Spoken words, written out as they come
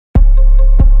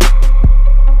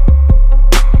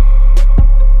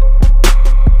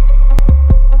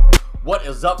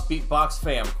is up, Beatbox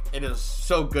fam? It is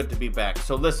so good to be back.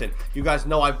 So listen, you guys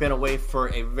know I've been away for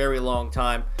a very long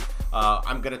time.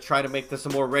 I'm going to try to make this a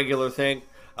more regular thing.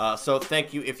 So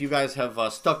thank you. If you guys have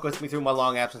stuck with me through my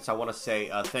long absence, I want to say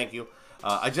thank you.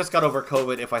 I just got over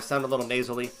COVID. If I sound a little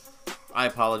nasally, I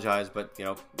apologize, but, you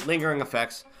know, lingering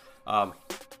effects.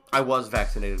 I was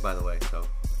vaccinated, by the way, so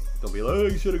don't be like, oh,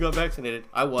 you should have got vaccinated.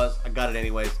 I got it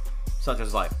anyways. Such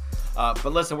is life. But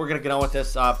listen, we're going to get on with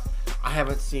this. I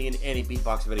haven't seen any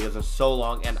beatbox videos in so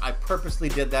long, and I purposely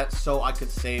did that so I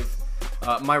could save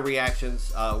my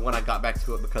reactions when I got back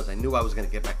to it, because I knew I was going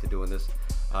to get back to doing this.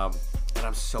 And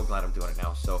I'm so glad I'm doing it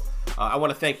now. So I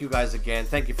want to thank you guys again.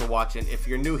 Thank you for watching. If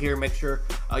you're new here, make sure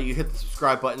you hit the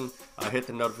subscribe button, hit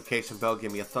the notification bell,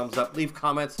 give me a thumbs up, leave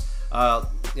comments.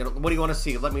 You know, what do you want to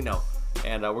see? Let me know.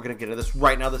 And we're going to get into this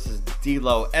right now. This is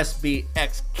D-Lo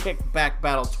SBX Kickback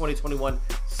Battle 2021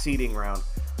 seeding round.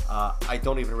 I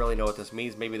don't even really know what this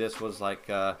means. Maybe this was like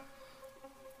a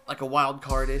wild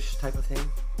card-ish type of thing.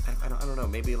 I don't know.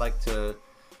 Maybe like to,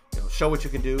 you know, show what you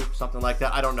can do, something like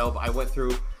that. I don't know, but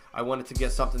I wanted to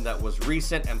get something that was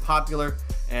recent and popular,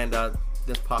 and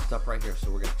this popped up right here,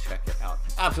 so we're going to check it out.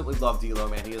 Absolutely love D-Lo,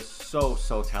 man. He is so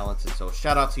talented, so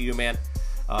shout out to you, man.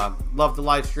 Love the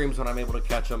live streams when I'm able to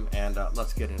catch them, and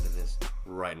let's get into this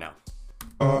right now.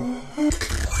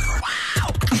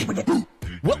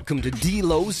 Welcome to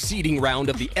D-Lo's seeding round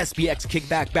of the SBX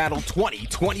Kickback Battle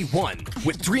 2021.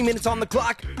 With 3 minutes on the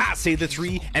clock, I say the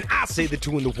 3, and I say the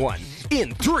 2 and the 1.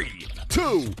 In 3, 2,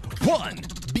 1,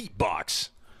 beatbox.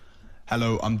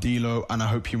 Hello, I'm D-Lo, and I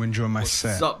hope you enjoy my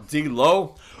set. What's up,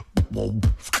 D-Lo? Whoa,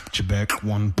 get your back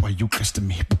one, boy, you kissed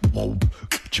me. Whoa,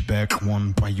 get your back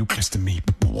one, boy, you kissed me.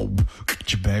 Whoa,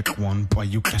 get your back one, boy,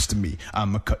 you kissed me.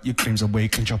 I'ma cut your claims away,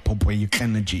 can chop away your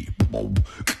energy. Whoa,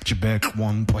 get your back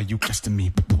one, boy, you kissed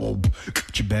me. Whoa,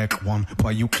 get your back one, boy,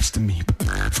 you kissed me.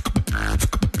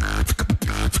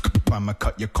 I'ma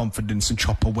cut your confidence and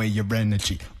chop away your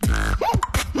energy.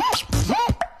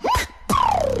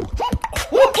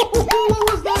 What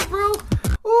was that, bro?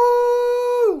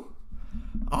 Ooh!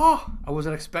 Oh, I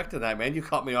wasn't expecting that, man. You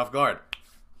caught me off guard.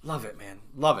 Love it, man.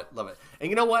 Love it, love it. And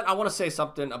you know what? I want to say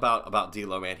something about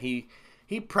D-Lo, man. He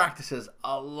practices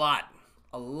a lot.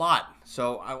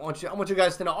 So I want you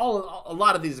guys to know a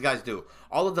lot of these guys do.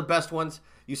 All of the best ones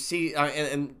you see,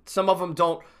 and some of them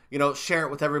don't, share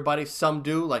it with everybody. Some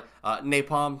do, like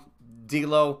Napalm,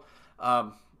 D-Lo,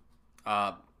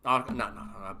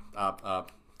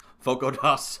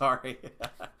 Focodos, sorry.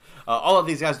 All of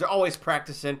these guys, they're always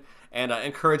practicing and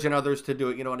encouraging others to do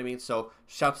it, you know what I mean? So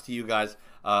shouts to you guys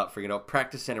for,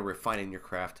 practicing and refining your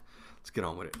craft. Let's get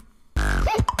on with it.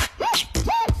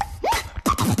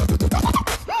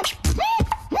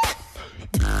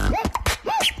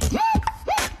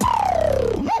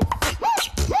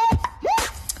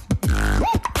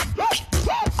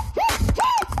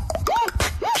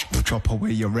 Chop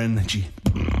away your energy.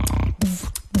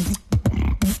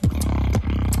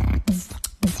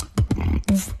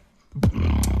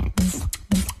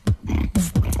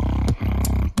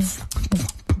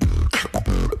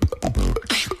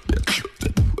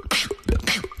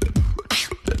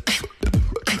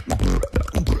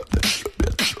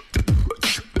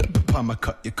 I'ma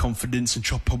cut your confidence and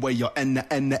chop away your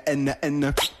enemies.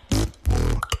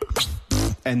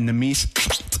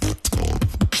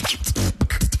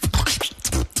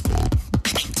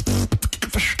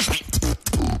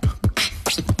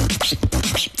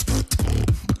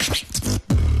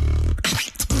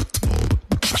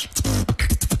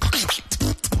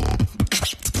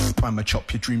 I'ma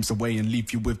chop your dreams away and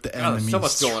leave you with the enemies. Oh,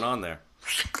 there's so much going on there.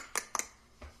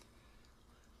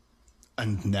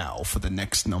 And now for the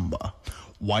next number,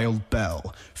 Wild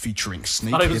Bell featuring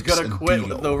Snake Thought he was Hips gonna and quit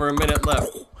D-Lo. with over a minute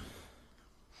left.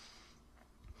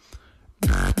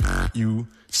 You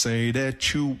say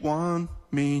that you want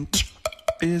me,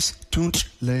 it's too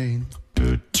late.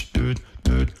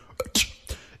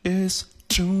 It's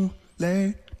too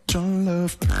late to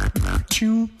love.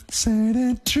 You say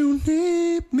that you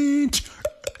need me,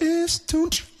 it's too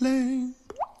late.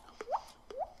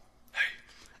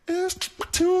 It's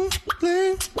too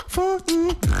late for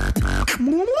you.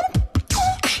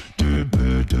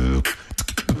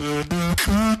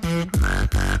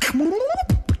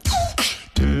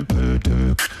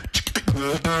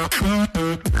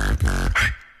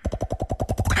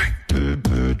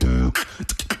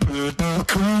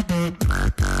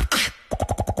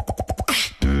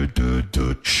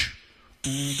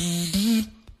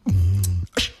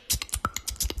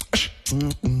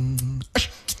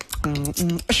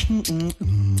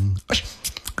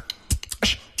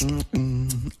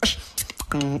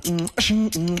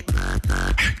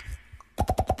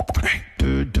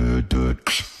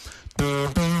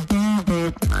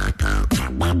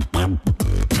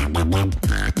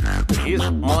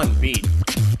 beat.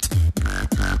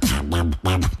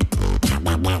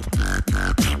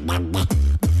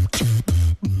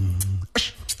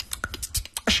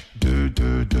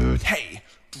 Hey,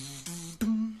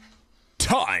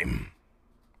 time.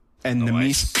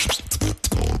 Enemies.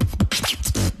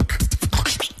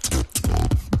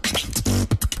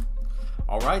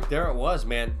 All right, there it was,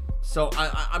 man. So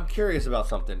I'm curious about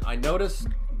something. I noticed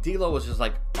D-Lo was just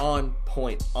like on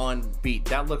point, on beat.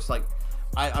 That looks like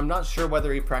I'm not sure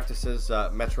whether he practices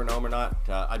metronome or not.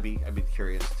 I'd be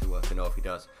curious to know if he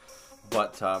does.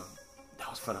 But that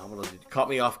was phenomenal. It caught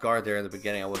me off guard there in the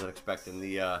beginning. I wasn't expecting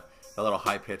the little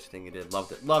high pitch thing he did.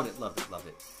 Loved it.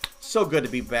 So good to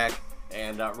be back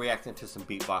and reacting to some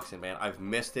beatboxing, man. I've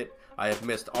missed it. I have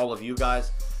missed all of you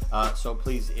guys. So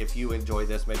please, if you enjoy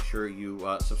this, make sure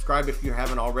you subscribe if you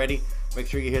haven't already. Make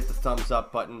sure you hit the thumbs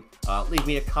up button. Leave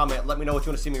me a comment. Let me know what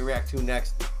you want to see me react to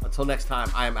next. Until next time,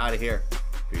 I am out of here.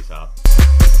 Peace out.